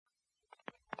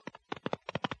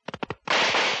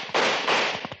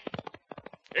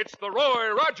It's the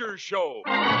Roy Rogers Show.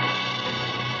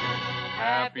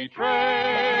 Happy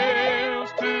trails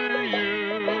to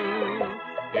you.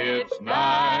 It's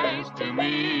nice to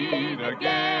meet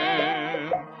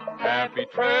again. Happy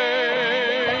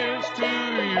trails to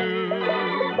you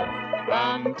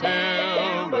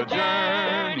until the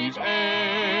journey's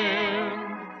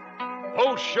end.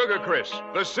 Post Sugar Crisp,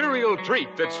 the cereal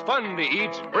treat that's fun to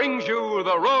eat, brings you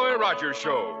the Roy Rogers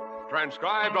Show.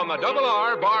 Transcribed on the Double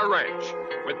R Bar Ranch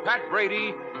with Pat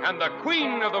Brady and the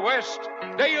Queen of the West,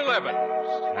 Dale Evans.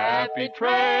 Happy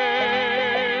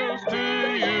trails to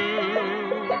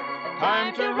you.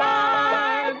 Time to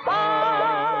ride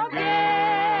again.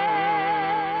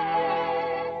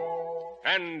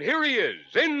 And here he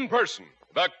is, in person,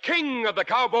 the king of the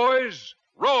cowboys,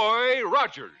 Roy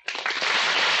Rogers.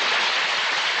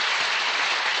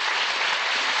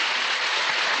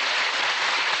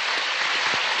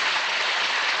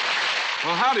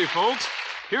 Well, howdy, folks.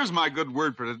 Here's my good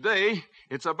word for today.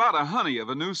 It's about a honey of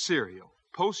a new cereal,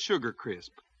 Post Sugar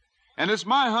Crisp. And it's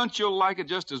my hunch you'll like it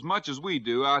just as much as we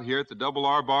do out here at the Double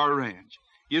R Bar Ranch.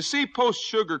 You see, Post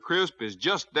Sugar Crisp is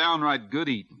just downright good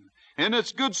eating. And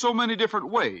it's good so many different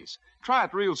ways. Try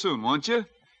it real soon, won't you?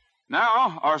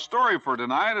 Now, our story for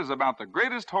tonight is about the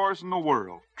greatest horse in the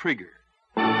world, Trigger.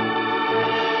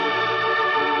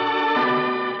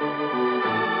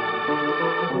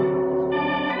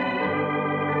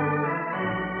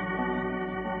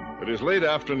 It is late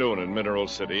afternoon in Mineral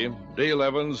City. Dale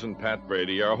Evans and Pat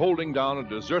Brady are holding down a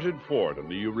deserted fort in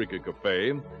the Eureka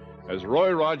Cafe as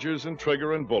Roy Rogers and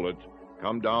Trigger and Bullet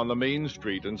come down the main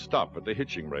street and stop at the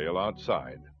hitching rail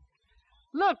outside.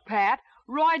 Look, Pat,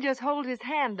 Roy just holds his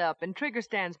hand up and Trigger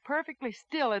stands perfectly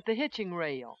still at the hitching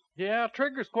rail. Yeah,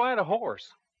 Trigger's quite a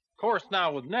horse. Of course,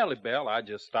 now with Nellie Bell, I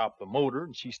just stop the motor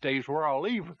and she stays where I'll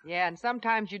leave her. Yeah, and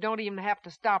sometimes you don't even have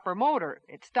to stop her motor.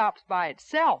 It stops by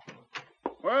itself.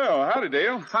 Well, howdy,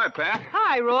 Dale. Hi, Pat.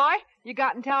 Hi, Roy. You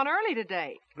got in town early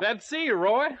today. Glad to see you,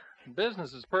 Roy.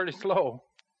 Business is pretty slow.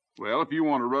 Well, if you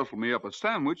want to rustle me up a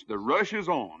sandwich, the rush is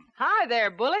on. Hi there,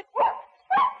 Bullet.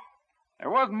 There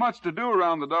wasn't much to do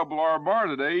around the Double R Bar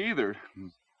today, either.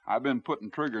 I've been putting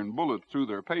Trigger and Bullet through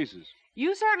their paces.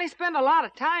 You certainly spend a lot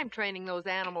of time training those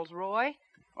animals, Roy.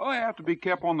 Well, they have to be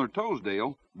kept on their toes,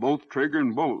 Dale. Both Trigger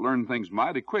and Bullet learn things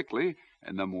mighty quickly,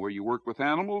 and the more you work with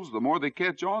animals, the more they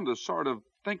catch on to sort of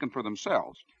thinking for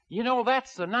themselves. You know,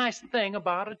 that's the nice thing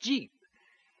about a Jeep.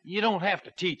 You don't have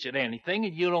to teach it anything,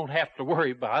 and you don't have to worry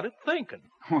about it thinking.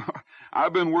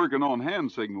 I've been working on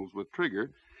hand signals with Trigger.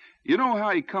 You know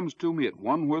how he comes to me at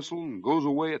one whistle and goes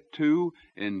away at two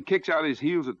and kicks out his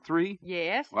heels at three?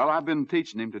 Yes. Well, I've been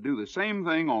teaching him to do the same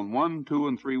thing on 1, 2,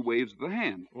 and 3 waves of the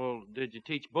hand. Well, did you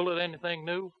teach Bullet anything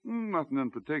new? Nothing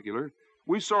in particular.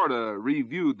 We sort of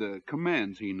reviewed the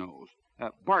commands he knows.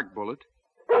 Bark, Bullet.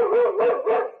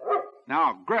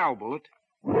 Now, growl, Bullet.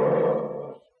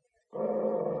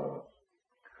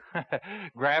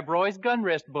 Grab Roy's gun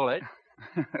wrist, Bullet.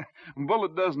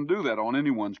 Bullet doesn't do that on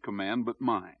anyone's command but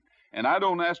mine. And I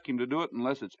don't ask him to do it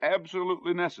unless it's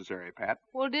absolutely necessary, Pat.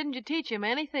 Well, didn't you teach him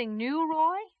anything new,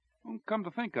 Roy? Well, come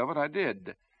to think of it, I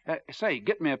did. Say,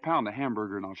 get me a pound of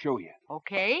hamburger and I'll show you.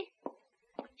 Okay.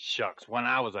 Shucks, when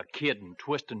I was a kid in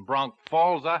Twistin' Bronx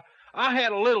Falls, I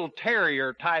had a little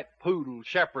terrier-type poodle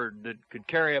shepherd that could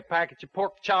carry a package of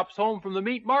pork chops home from the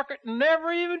meat market and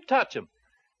never even touch 'em.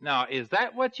 Now, is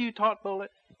that what you taught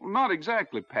Bullet? Well, not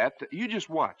exactly, Pat. You just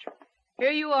watch.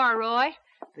 Here you are, Roy.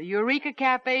 The Eureka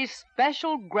Cafe's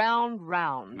special ground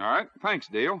round. All right, thanks,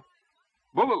 Dale.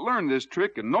 Bullet learned this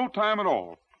trick in no time at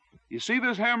all. You see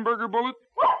this hamburger, Bullet?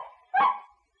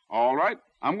 All right,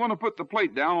 I'm going to put the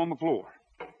plate down on the floor.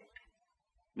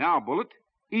 Now, Bullet,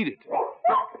 eat it.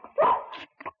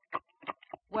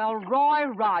 Well, Roy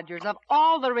Rogers, of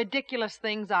all the ridiculous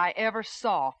things I ever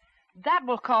saw, that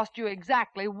will cost you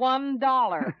exactly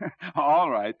 $1. All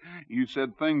right. You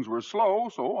said things were slow,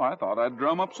 so I thought I'd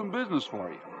drum up some business for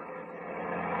you.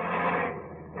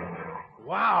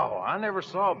 Wow, I never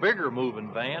saw a bigger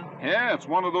moving van. Yeah, it's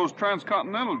one of those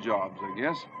transcontinental jobs, I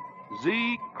guess.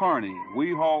 Z. Carney.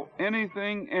 We haul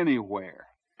anything, anywhere.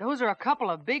 Those are a couple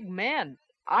of big men.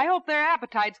 I hope their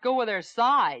appetites go with their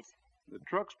size. The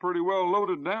truck's pretty well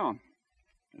loaded down.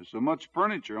 There's so much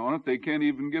furniture on it, they can't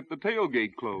even get the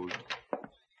tailgate closed.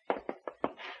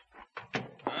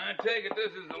 I take it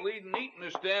this is the leading eating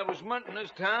establishment in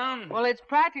this town? Well, it's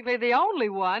practically the only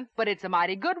one, but it's a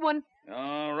mighty good one.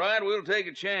 All right, we'll take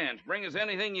a chance. Bring us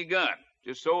anything you got,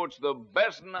 just so it's the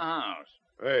best in the house.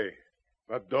 Hey,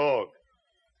 that dog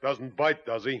doesn't bite,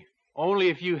 does he? Only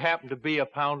if you happen to be a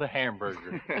pound of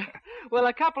hamburger. Will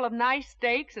a couple of nice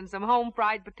steaks and some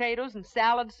home-fried potatoes and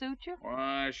salad suit you?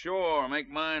 Why, sure. Make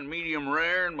mine medium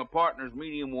rare and my partner's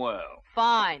medium well.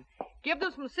 Fine. Give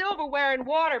them some silverware and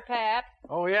water, Pat.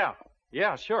 Oh, yeah.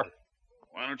 Yeah, sure.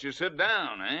 Why don't you sit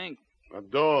down, Hank? A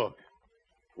dog.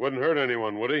 Wouldn't hurt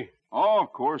anyone, would he? Oh,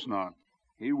 of course not.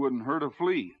 He wouldn't hurt a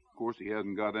flea. Of course, he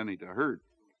hasn't got any to hurt.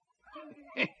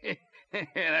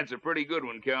 That's a pretty good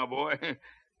one, cowboy.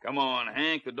 Come on,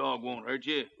 Hank. The dog won't hurt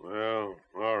you. Well,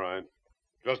 all right.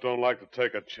 Just don't like to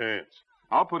take a chance.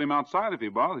 I'll put him outside if he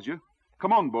bothers you.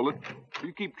 Come on, Bullet.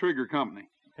 You keep Trigger company.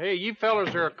 Hey, you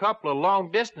fellas are a couple of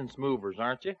long-distance movers,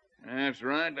 aren't you? That's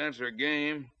right. That's our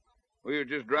game. We were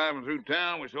just driving through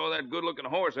town. We saw that good-looking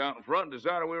horse out in front and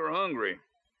decided we were hungry.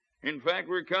 In fact,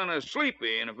 we're kind of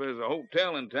sleepy, and if there's a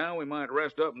hotel in town, we might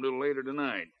rest up until later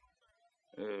tonight.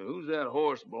 Who's that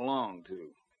horse belong to?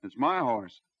 It's my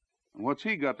horse. And what's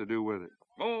he got to do with it?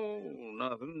 Oh,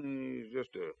 nothing. He's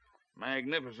just a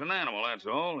magnificent animal, that's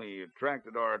all. He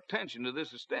attracted our attention to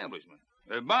this establishment.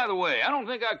 By the way, I don't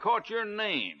think I caught your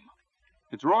name.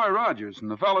 It's Roy Rogers,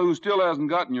 and the fellow who still hasn't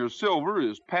gotten your silver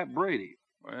is Pat Brady.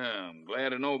 Well, I'm glad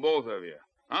to know both of you.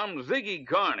 I'm Ziggy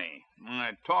Carney.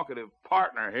 My talkative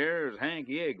partner here is Hank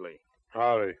Yeagley.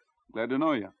 Howdy. Glad to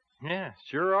know you. Yeah,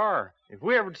 sure are. If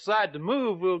we ever decide to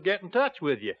move, we'll get in touch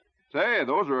with you. Say,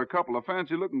 those are a couple of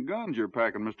fancy-looking guns you're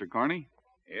packing, Mr. Carney.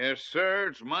 Yes, sir.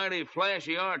 It's mighty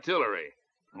flashy artillery.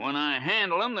 When I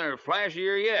handle them, they're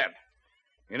flashier yet.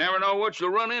 You never know what you'll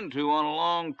run into on a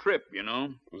long trip, you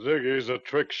know. Ziggy's a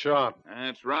trick shot.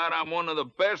 That's right. I'm one of the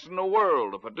best in the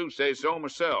world, if I do say so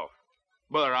myself.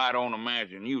 But I don't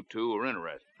imagine you two are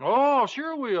interested. Oh,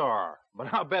 sure we are.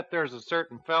 But I'll bet there's a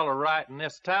certain fella right in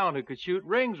this town who could shoot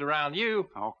rings around you.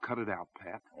 Oh, cut it out,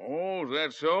 Pat. Oh, is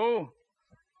that so?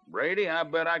 Brady, I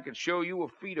bet I could show you a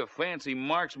feat of fancy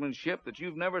marksmanship that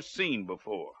you've never seen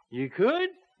before. You could?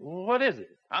 What is it?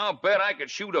 I'll bet I could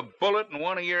shoot a bullet in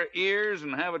one of your ears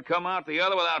and have it come out the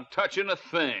other without touching a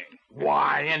thing.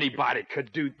 Why, anybody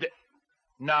could do that.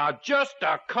 Now, just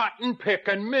a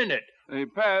cotton-picking minute. Hey,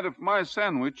 Pat, if my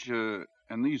sandwich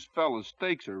and these fellas'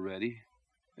 steaks are ready,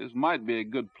 this might be a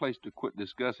good place to quit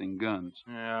discussing guns.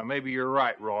 Yeah, maybe you're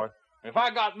right, Roy. If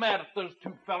I got mad at those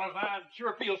two fellas, I'd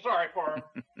sure feel sorry for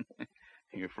them.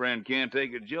 Your friend can't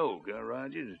take a joke, huh,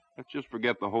 Rogers? Let's just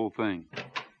forget the whole thing.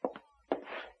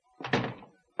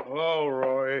 Hello,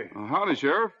 Roy. Howdy,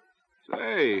 Sheriff.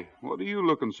 Say, what are you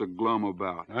looking so glum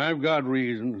about? I've got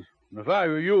reasons. If I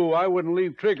were you, I wouldn't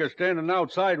leave Trigger standing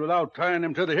outside without tying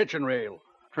him to the hitching rail.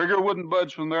 Trigger wouldn't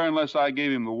budge from there unless I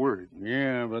gave him the word.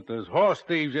 Yeah, but there's horse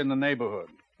thieves in the neighborhood.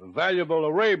 A valuable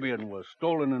Arabian was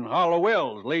stolen in Hollow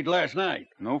Wells late last night.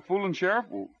 No fooling, Sheriff.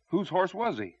 Well, whose horse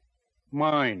was he?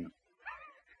 Mine.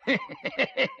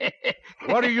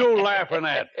 What are you laughing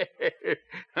at?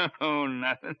 Oh,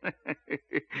 nothing.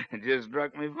 It just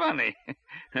struck me funny.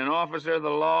 An officer of the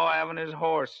law having his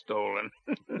horse stolen.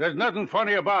 There's nothing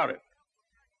funny about it.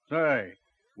 Say,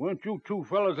 weren't you two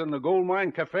fellas in the Gold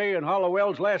Mine Cafe in Hollow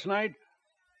Wells last night?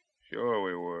 Sure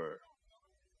we were.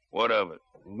 What of it?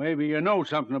 Well, maybe you know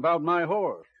something about my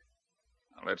horse.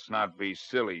 Now, let's not be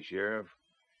silly, Sheriff.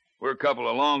 We're a couple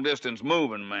of long-distance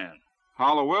moving men.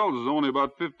 Hollow Wells is only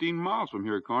about 15 miles from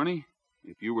here, Carney.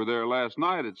 If you were there last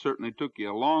night, it certainly took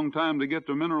you a long time to get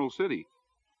to Mineral City.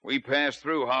 We passed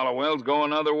through Hollow Wells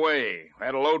going another way.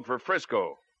 Had a load for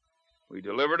Frisco. We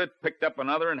delivered it, picked up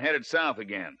another, and headed south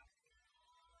again.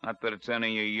 Not that it's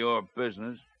any of your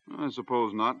business. I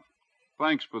suppose not.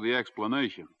 Thanks for the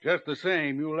explanation. Just the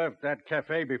same, you left that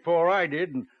cafe before I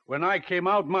did, and when I came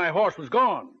out, my horse was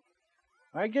gone.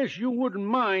 I guess you wouldn't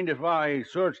mind if I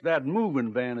searched that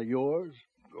moving van of yours.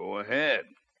 Go ahead.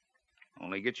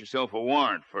 Only get yourself a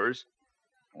warrant first.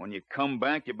 When you come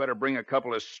back, you better bring a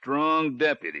couple of strong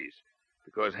deputies,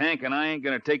 because Hank and I ain't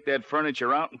going to take that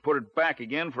furniture out and put it back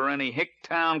again for any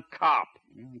Hicktown cop.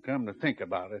 Come to think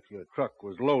about it, your truck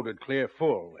was loaded clear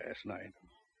full last night.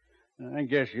 I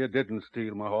guess you didn't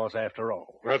steal my horse after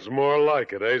all. That's more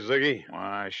like it, eh, Ziggy?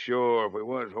 Why, sure. If we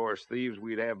was horse thieves,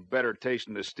 we'd have better taste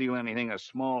than to steal anything a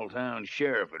small-town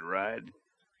sheriff would ride.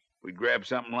 We'd grab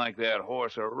something like that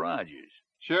horse of Rogers.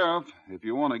 Sheriff, if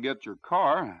you want to get your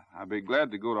car, I'd be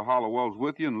glad to go to Hollow Wells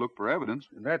with you and look for evidence.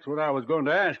 And that's what I was going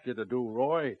to ask you to do,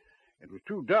 Roy. It was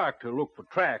too dark to look for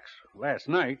tracks last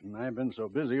night, and I've been so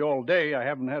busy all day I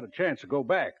haven't had a chance to go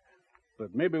back.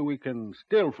 But maybe we can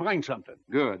still find something.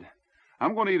 Good.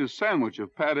 I'm going to eat a sandwich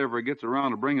if Pat ever gets around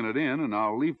to bringing it in, and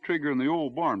I'll leave Trigger in the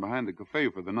old barn behind the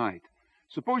cafe for the night.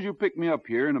 Suppose you pick me up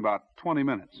here in about 20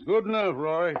 minutes. Good enough,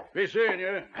 Roy. Be seeing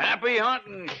you. Happy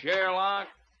hunting, Sherlock.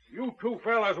 You two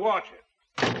fellas watch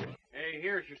it. Hey,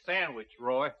 here's your sandwich,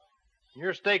 Roy.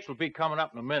 Your steaks will be coming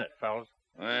up in a minute, fellas.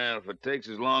 Well, if it takes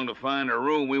as long to find a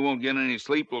room, we won't get any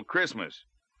sleep till Christmas.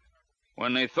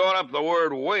 When they thought up the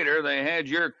word waiter, they had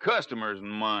your customers in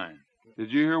mind.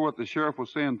 Did you hear what the sheriff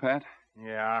was saying, Pat?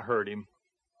 Yeah, I heard him.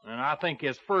 And I think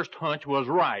his first hunch was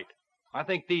right. I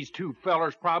think these two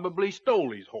fellers probably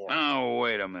stole his horse. Oh,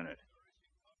 wait a minute.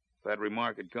 If that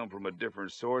remark had come from a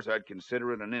different source, I'd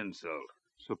consider it an insult.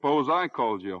 Suppose I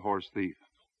called you a horse thief.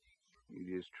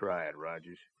 You just try it,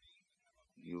 Rogers.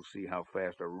 You'll see how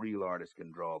fast a real artist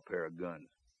can draw a pair of guns.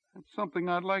 That's something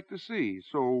I'd like to see.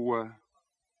 So,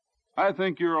 I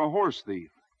think you're a horse thief.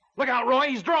 Look out, Roy,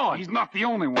 he's drawing. He's not the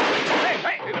only one.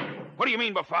 Hey, what do you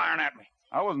mean by firing at me?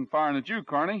 I wasn't firing at you,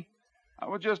 Carney. I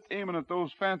was just aiming at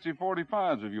those fancy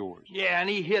 45s of yours. Yeah, and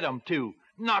he hit them, too.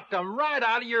 Knocked them right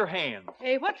out of your hands.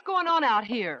 Hey, what's going on out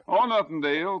here? Oh, nothing,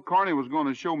 Dale. Carney was going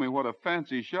to show me what a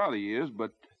fancy shot he is,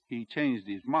 but he changed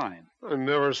his mind. I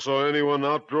never saw anyone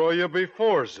outdraw you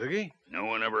before, Ziggy. No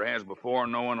one ever has before,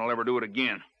 and no one will ever do it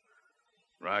again.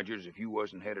 Rogers, if you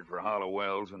wasn't headed for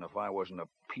Hollowell's, and if I wasn't a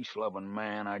peace-loving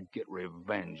man, I'd get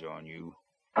revenge on you.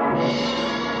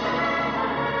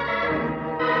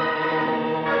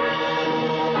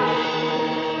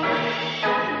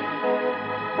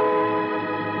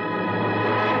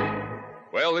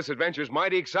 Well, this adventure's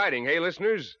mighty exciting, hey,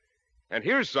 listeners? And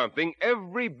here's something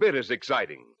every bit as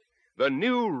exciting. The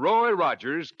new Roy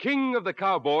Rogers King of the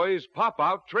Cowboys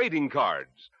pop-out trading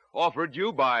cards, offered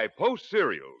you by Post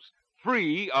Cereals,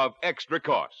 free of extra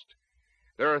cost.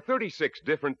 There are 36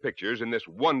 different pictures in this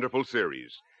wonderful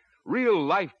series.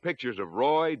 Real-life pictures of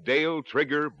Roy, Dale,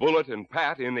 Trigger, Bullet, and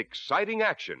Pat in exciting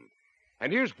action.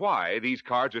 And here's why these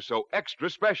cards are so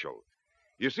extra special.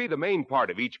 You see, the main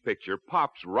part of each picture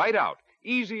pops right out,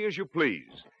 easy as you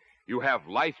please. You have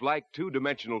lifelike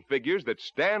two-dimensional figures that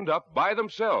stand up by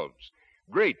themselves.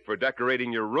 Great for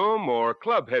decorating your room or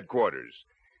club headquarters.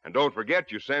 And don't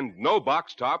forget, you send no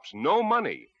box tops, no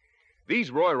money.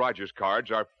 These Roy Rogers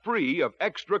cards are free of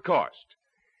extra cost.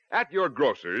 At your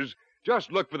grocer's,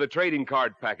 just look for the trading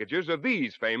card packages of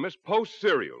these famous Post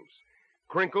cereals.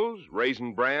 Crinkles,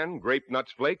 Raisin Bran, Grape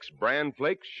Nuts Flakes, Bran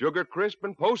Flakes, Sugar Crisp,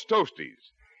 and Post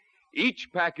Toasties. Each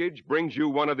package brings you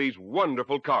one of these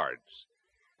wonderful cards.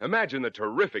 Imagine the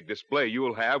terrific display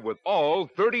you'll have with all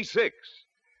 36.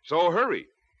 So hurry.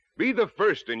 Be the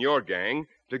first in your gang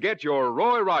to get your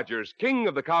Roy Rogers King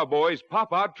of the Cowboys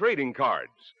pop-out trading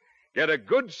cards. Get a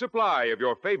good supply of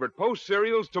your favorite Post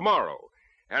cereals tomorrow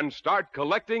and start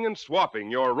collecting and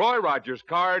swapping your Roy Rogers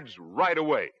cards right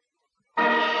away.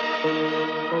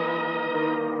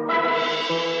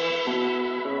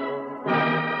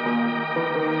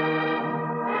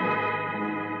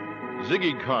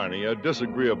 Ziggy Carney, a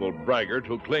disagreeable braggart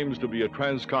who claims to be a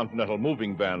transcontinental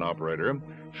moving van operator,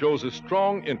 shows a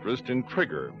strong interest in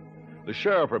Trigger. The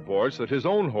sheriff reports that his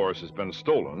own horse has been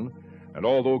stolen, and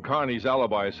although Carney's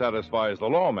alibi satisfies the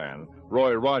lawman,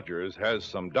 Roy Rogers has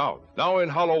some doubt. Now in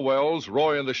Hollowell's,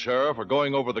 Roy and the sheriff are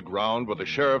going over the ground where the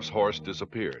sheriff's horse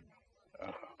disappeared.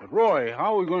 But, Roy,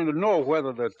 how are we going to know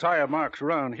whether the tire marks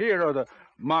around here are the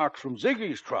marks from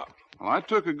Ziggy's truck? Well, I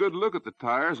took a good look at the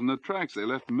tires and the tracks they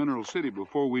left in Mineral City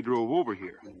before we drove over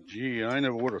here. Gee, I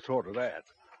never would have thought of that.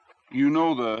 You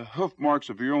know the hoof marks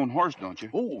of your own horse, don't you?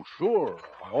 Oh, sure.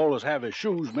 I always have his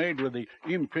shoes made with the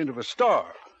imprint of a star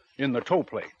in the toe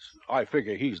plates. I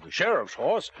figure he's the sheriff's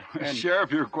horse. And...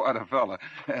 Sheriff, you're quite a fella.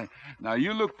 Now,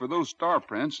 you look for those star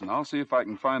prints, and I'll see if I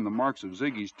can find the marks of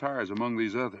Ziggy's tires among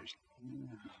these others.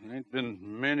 There ain't been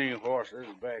many horses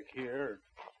back here.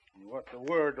 And what the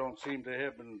word don't seem to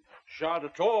have been shot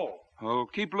at all. Oh,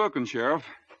 keep looking, Sheriff.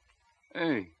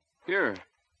 Hey, here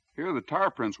are the tire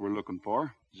prints we're looking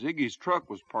for. Ziggy's truck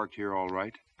was parked here all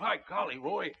right. By golly,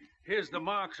 Roy, here's the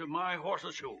marks of my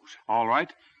horse's shoes. All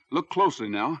right. Look closely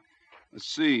now. Let's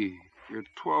see. You're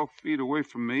 12 feet away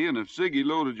from me, and if Ziggy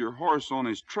loaded your horse on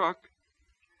his truck,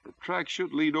 the track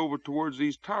should lead over towards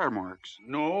these tire marks.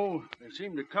 No, they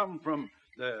seem to come from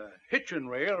the hitching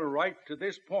rail right to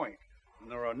this point.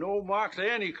 And there are no marks of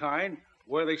any kind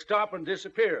where they stop and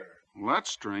disappear. Well, that's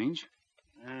strange.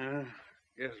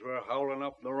 Guess we're hauling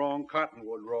up the wrong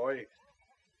cottonwood, Roy.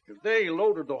 If they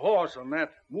loaded the horse on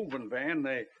that moving van,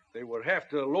 they would have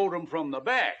to load him from the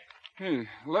back. Hey,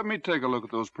 let me take a look at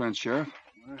those prints, Sheriff.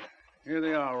 Here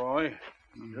they are, Roy.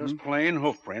 Just plain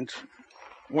hoof prints.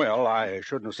 Well, I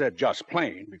shouldn't have said just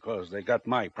plain, because they got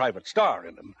my private star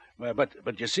in them.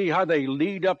 But you see how they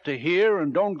lead up to here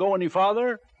and don't go any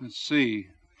farther? Let's see.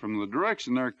 From the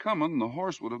direction they're coming, the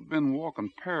horse would have been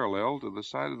walking parallel to the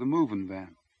side of the moving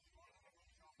van.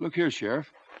 Look here,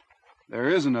 Sheriff. There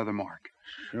is another mark.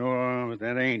 Sure, but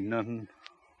that ain't nothing.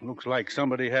 Looks like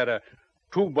somebody had a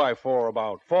 2x4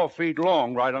 about 4 feet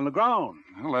long right on the ground.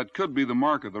 Well, that could be the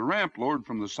mark of the ramp lowered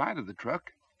from the side of the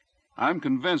truck. I'm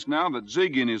convinced now that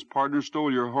Ziggy and his partner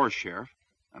stole your horse, Sheriff,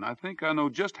 and I think I know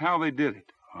just how they did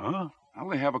it. Huh? Well,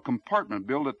 they have a compartment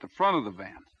built at the front of the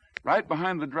van, right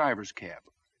behind the driver's cab.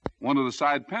 One of the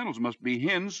side panels must be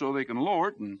hinged so they can lower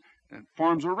it, and it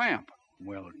forms a ramp.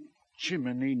 Well,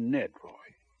 Jiminy Ned, Roy.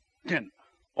 Then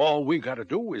all we got to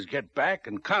do is get back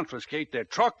and confiscate their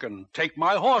truck and take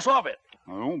my horse off it.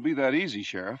 Well, it won't be that easy,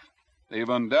 Sheriff. They've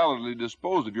undoubtedly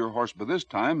disposed of your horse by this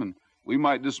time, and we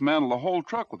might dismantle the whole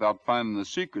truck without finding the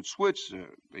secret switch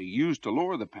they used to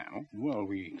lower the panel. Well,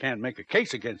 we can't make a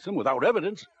case against them without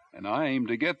evidence. And I aim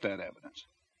to get that evidence.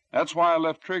 That's why I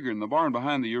left Trigger in the barn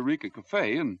behind the Eureka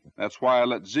Cafe, and that's why I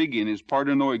let Ziggy and his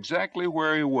partner know exactly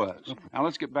where he was. Now,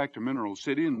 let's get back to Mineral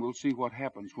City, and we'll see what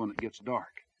happens when it gets dark.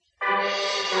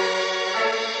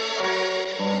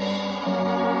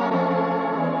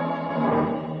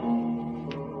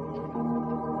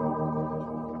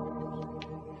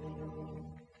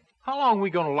 How long we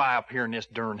gonna lie up here in this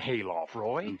darn hayloft,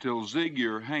 Roy? Until Ziggy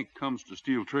or Hank comes to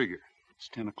steal Trigger. It's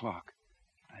 10 o'clock.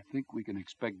 I think we can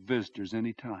expect visitors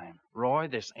any time. Roy,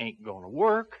 this ain't gonna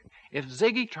work. If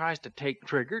Ziggy tries to take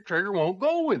Trigger, Trigger won't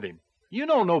go with him. You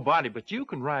know nobody but you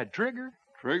can ride Trigger.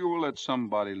 Trigger will let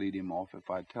somebody lead him off if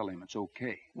I tell him it's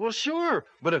okay. Well, sure.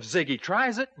 But if Ziggy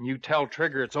tries it and you tell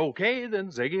Trigger it's okay, then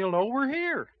Ziggy will know we're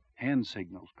here. Hand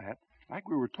signals, Pat, like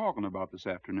we were talking about this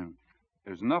afternoon.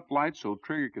 There's enough light so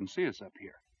Trigger can see us up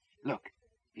here. Look,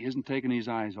 he isn't taking his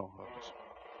eyes off of us.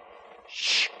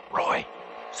 Shh, Roy.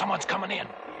 Someone's coming in.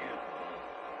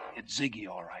 Yeah. It's Ziggy,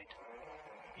 all right.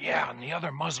 Yeah, and the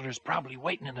other muzzler's probably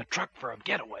waiting in the truck for a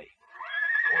getaway.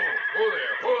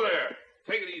 Whoa there.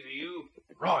 Take it easy, you.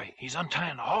 Roy, he's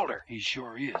untying the halter. He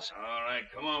sure is. All right,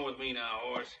 come on with me now,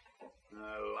 horse.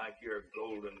 I like your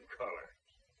golden color.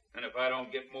 And if I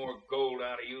don't get more gold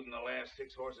out of you than the last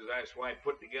 6 horses I swiped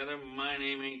put together, my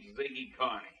name ain't Ziggy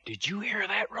Carney. Did you hear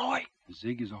that, Roy?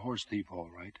 Ziggy's a horse thief, all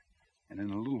right. And in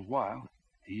a little while,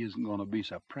 he isn't going to be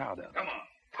so proud of it.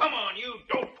 Come on, you.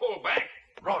 Don't pull back.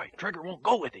 Roy, Trigger won't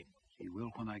go with him. He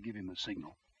will when I give him the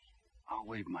signal. I'll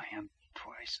wave my hand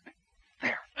twice.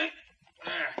 There.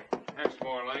 That's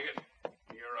more like it.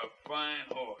 You're a fine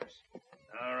horse.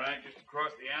 All right, just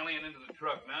across the alley and into the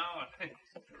truck now.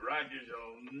 Rogers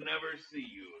will never see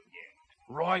you again.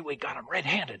 Roy, we got him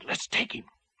red-handed. Let's take him.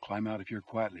 Climb out of here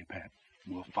quietly, Pat.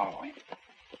 We'll follow him.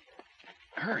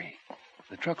 Hurry.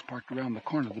 The truck's parked around the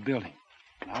corner of the building.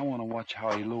 And I want to watch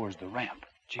how he lowers the ramp.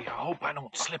 Gee, I hope I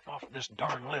don't slip off this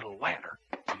darn little ladder.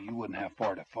 You wouldn't have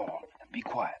far to fall. Be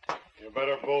quiet. You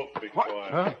better both be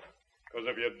quiet. Huh? Because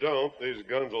if you don't, these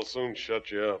guns will soon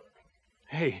shut you up.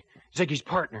 Hey, Ziggy's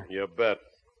partner. You bet.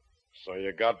 So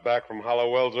you got back from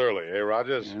Hollowell's early, eh,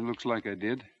 Rogers? It looks like I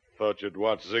did. Thought you'd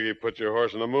watch Ziggy put your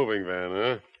horse in a moving van,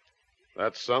 huh?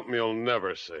 That's something you'll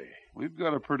never see. We've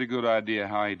got a pretty good idea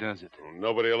how he does it.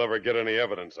 Nobody will ever get any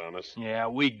evidence on us. Yeah,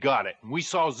 we got it. We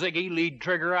saw Ziggy lead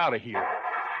Trigger out of here.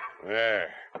 There.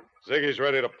 Ziggy's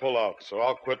ready to pull out, so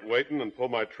I'll quit waiting and pull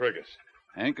my triggers.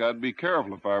 Hank, I'd be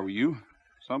careful if I were you.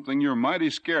 Something you're mighty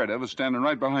scared of is standing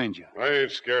right behind you. I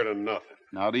ain't scared of nothing.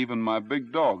 Not even my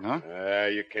big dog, huh?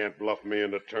 You can't bluff me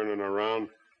into turning around.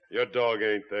 Your dog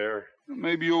ain't there.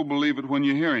 Maybe you'll believe it when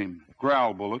you hear him.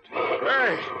 Growl, Bullet.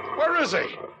 Hey, where is he?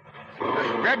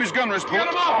 Grab his gun wrist, Bullet. Get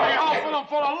him off me! I'll fill him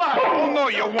full of lead. Oh, no,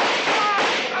 you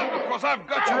won't. Because I've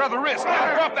got your other wrist.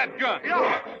 Now, drop that gun.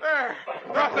 There.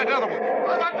 Drop that other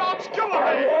one. That dog's killing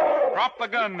me. Drop the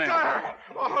gun now.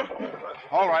 There.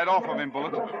 All right, off of him,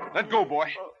 Bullet. Let go,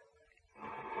 boy.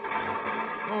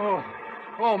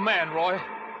 Oh, man, Roy.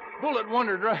 Bullet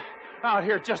wandered right out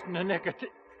here just in the nick of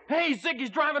Hey, Ziggy's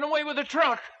driving away with the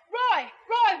truck. Roy,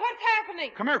 what's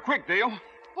happening? Come here quick, Dale.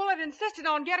 Bullet insisted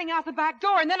on getting out the back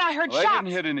door, and then I heard Well, shots. they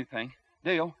didn't hit anything.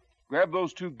 Dale, grab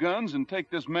those 2 guns and take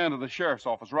this man to the sheriff's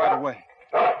office right away.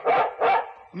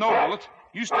 No, Bullet.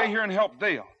 You stay here and help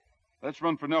Dale. Let's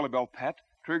run for Nellybell, Pat.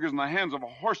 Trigger's in the hands of a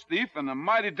horse thief and a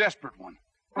mighty desperate one.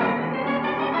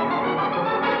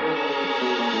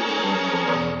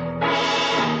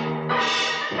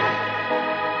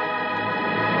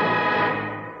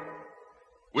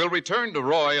 We'll return to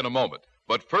Roy in a moment.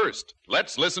 But first,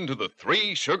 let's listen to the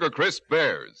 3 Sugar Crisp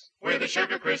Bears. We're the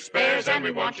Sugar Crisp Bears, and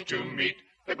we want you to meet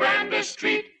the grandest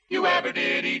treat you ever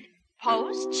did eat.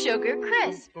 Post Sugar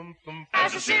Crisp.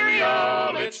 As a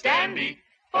cereal, it's dandy.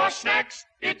 For snacks,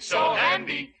 it's so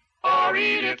handy. Or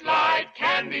eat it like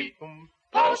candy.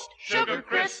 Post Sugar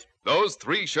Crisp. Those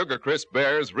 3 Sugar Crisp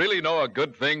Bears really know a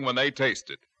good thing when they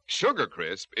taste it. Sugar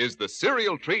Crisp is the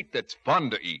cereal treat that's fun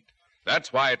to eat.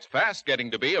 That's why it's fast getting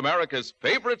to be America's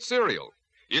favorite cereal.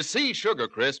 You see, Sugar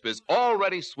Crisp is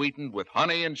already sweetened with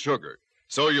honey and sugar,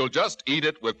 so you'll just eat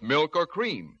it with milk or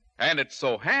cream. And it's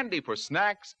so handy for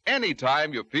snacks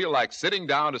anytime you feel like sitting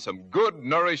down to some good,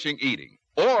 nourishing eating.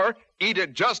 Or eat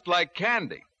it just like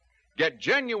candy. Get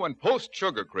genuine Post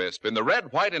Sugar Crisp in the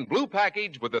red, white, and blue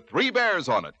package with the 3 bears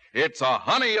on it. It's a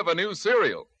honey of a new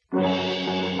cereal.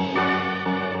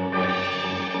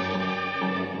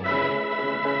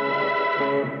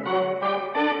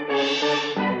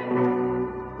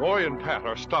 Roy and Pat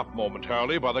are stopped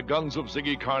momentarily by the guns of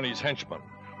Ziggy Carney's henchmen.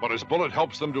 But as Bullet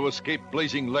helps them to escape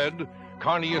blazing lead,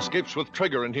 Carney escapes with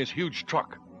Trigger in his huge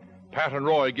truck. Pat and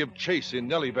Roy give chase in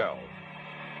Nellybell.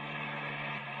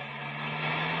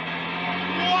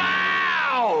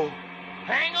 Wow!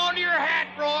 Hang on to your hat,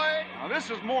 Roy. Now,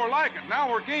 this is more like it. Now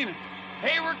we're gaining.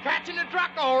 Hey, we're catching the truck,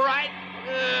 all right.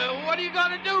 What are you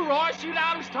going to do, Roy? Shoot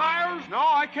out his tires? No,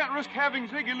 I can't risk having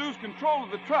Ziggy lose control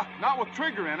of the truck, not with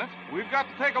Trigger in it. We've got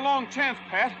to take a long chance,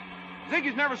 Pat.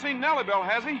 Ziggy's never seen Nellybell,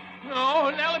 has he?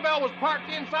 No, Nellybell was parked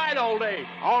inside all day.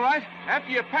 All right. After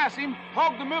you pass him,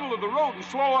 hog the middle of the road and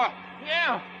slow up.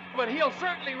 Yeah, but he'll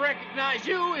certainly recognize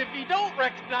you if he don't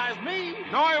recognize me.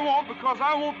 No, he won't, because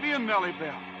I won't be in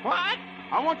Nellybell. What?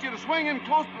 I want you to swing in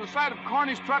close to the side of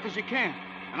Carney's truck as you can,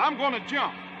 and I'm going to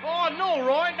jump. Oh, no,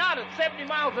 Roy, not at 70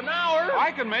 miles an hour.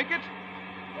 I can make it.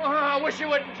 Well, I wish you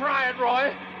wouldn't try it,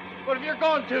 Roy. But if you're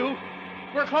going to,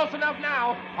 we're close enough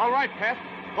now. All right, Pat.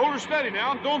 Hold her steady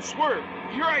now and don't swerve.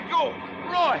 Here I go.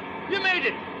 Roy, you made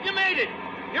it. You made it.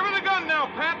 Give her the gun now,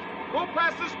 Pat. Go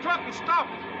past this truck and stop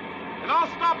it. And I'll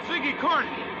stop Ziggy Carney.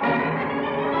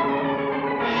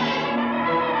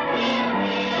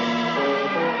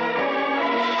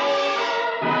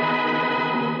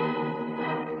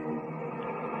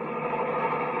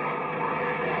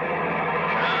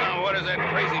 What does that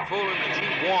crazy fool in the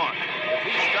Jeep want? If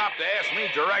he stopped to ask me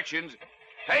directions...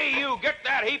 Hey, you, get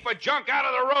that heap of junk out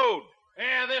of the road.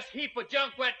 Yeah, this heap of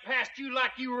junk went past you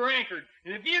like you were anchored.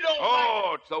 And if you don't...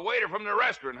 Oh, it's the waiter from the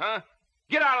restaurant, huh?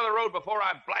 Get out of the road before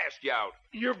I blast you out.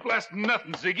 You're blasting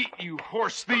nothing, Ziggy, you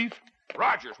horse thief.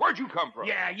 Rogers, where'd you come from?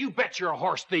 Yeah, you bet you're a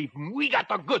horse thief. We got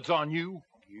the goods on you.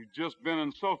 You've just been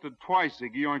insulted twice,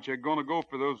 Ziggy. Aren't you going to go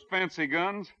for those fancy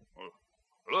guns? Well,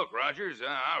 look, Rogers,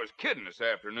 I was kidding this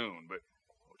afternoon, but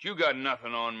you got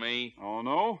nothing on me. Oh,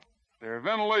 no? There are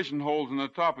ventilation holes in the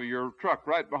top of your truck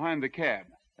right behind the cab.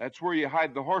 That's where you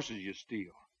hide the horses you steal.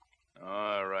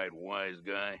 All right, wise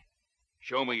guy.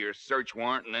 Show me your search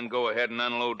warrant and then go ahead and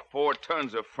unload 4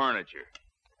 tons of furniture.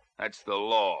 That's the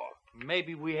law.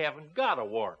 Maybe we haven't got a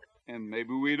warrant. And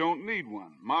maybe we don't need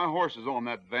one. My horse is on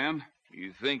that van.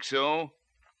 You think so?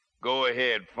 Go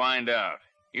ahead, find out.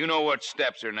 You know what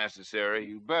steps are necessary.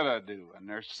 You bet I do, and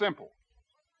they're simple.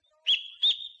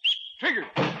 Trigger!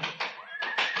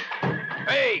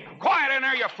 Hey, quiet in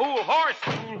there, you fool horse!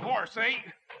 Fool horse, eh?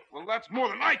 Well, that's more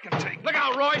than I can take. Look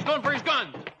out, Roy. He's going for his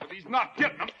guns. But he's not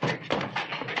getting them.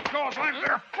 Because I'm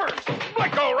there first.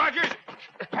 Let go, Rogers!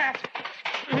 Pat,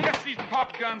 get these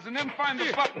pop guns and then find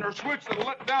the button or switch that'll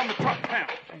let down the truck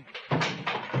panel.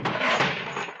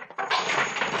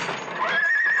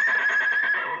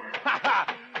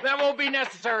 That won't be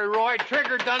necessary, Roy.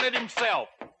 Trigger done it himself.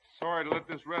 Sorry to let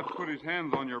this rat put his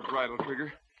hands on your bridle,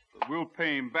 Trigger. But we'll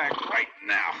pay him back right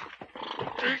now.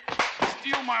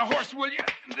 Steal my horse, will you?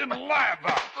 And then lie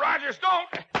about it. Rogers, don't!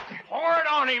 Pour it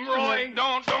on him, Roy.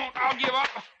 Don't. I'll give up.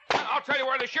 I'll tell you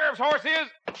where the sheriff's horse is.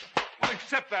 Well,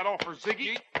 accept that offer,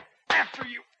 Ziggy. After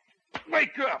you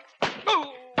wake up.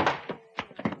 Ooh.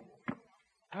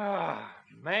 Ah,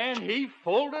 man, he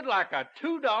folded like a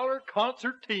 $2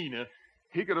 concertina.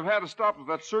 He could have had to stop with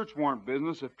that search warrant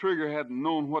business if Trigger hadn't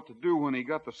known what to do when he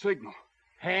got the signal.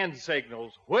 Hand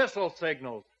signals, whistle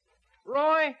signals.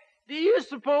 Roy, do you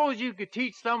suppose you could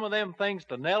teach some of them things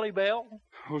to Nellybell?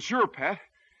 Well, sure, Pat,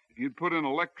 if you'd put in an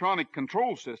electronic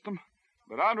control system.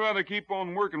 But I'd rather keep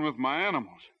on working with my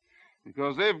animals,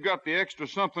 because they've got the extra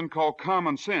something called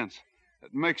common sense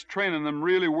that makes training them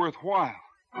really worthwhile.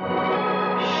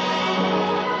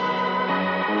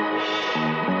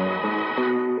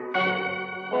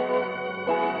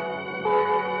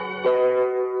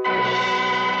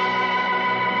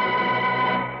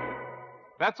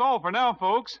 That's all for now,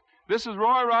 folks. This is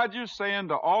Roy Rogers saying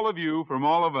to all of you from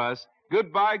all of us,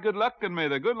 goodbye, good luck, and may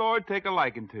the good Lord take a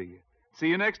liking to you. See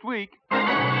you next week.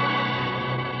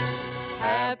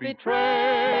 Happy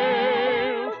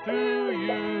trails to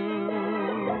you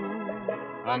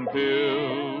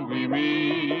until we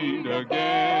meet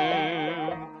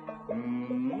again.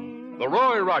 The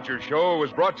Roy Rogers Show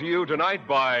was brought to you tonight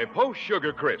by Post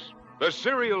Sugar Crisp, the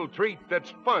cereal treat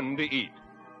that's fun to eat.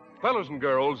 Fellas and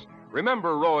girls,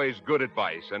 Remember Roy's good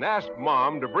advice and ask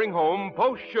Mom to bring home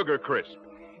Post Sugar Crisp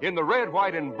in the red,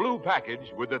 white, and blue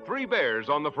package with the 3 bears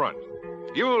on the front.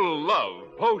 You'll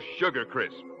love Post Sugar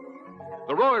Crisp.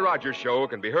 The Roy Rogers Show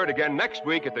can be heard again next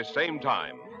week at this same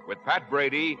time with Pat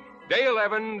Brady, Dale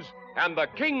Evans, and the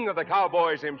king of the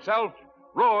cowboys himself,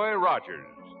 Roy Rogers.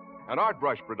 An Art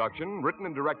Brush production written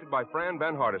and directed by Fran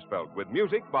Van Hartesveld with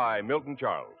music by Milton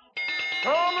Charles.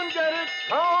 Come and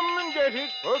get it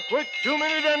for quick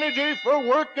 2-minute energy for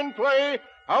work and play.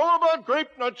 How about Grape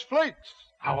Nuts Flakes?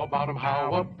 How about 'em,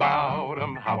 how about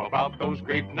 'em, how about those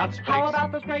Grape Nuts Flakes? How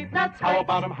about those Grape Nuts Flakes? How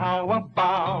about 'em, how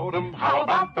about 'em, how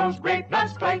about those Grape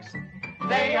Nuts Flakes?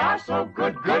 They are so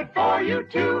good for you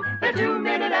too. Their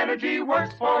 2-minute energy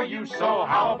works for you. So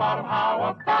how about 'em,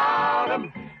 how about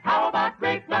 'em, how about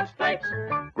Grape Nuts Flakes?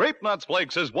 Grape Nuts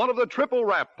Flakes is one of the triple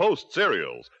wrap Post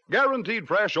cereals, guaranteed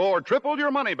fresh or triple your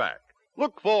money back.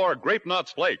 Look for Grape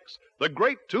Nuts Flakes, the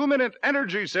great 2-minute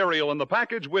energy cereal in the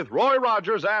package with Roy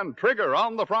Rogers and Trigger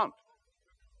on the front.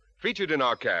 Featured in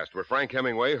our cast were Frank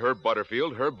Hemingway, Herb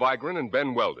Butterfield, Herb Vigran, and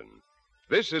Ben Weldon.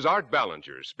 This is Art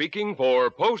Ballinger speaking for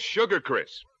Post Sugar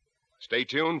Crisp. Stay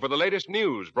tuned for the latest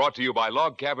news brought to you by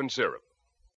Log Cabin Syrup.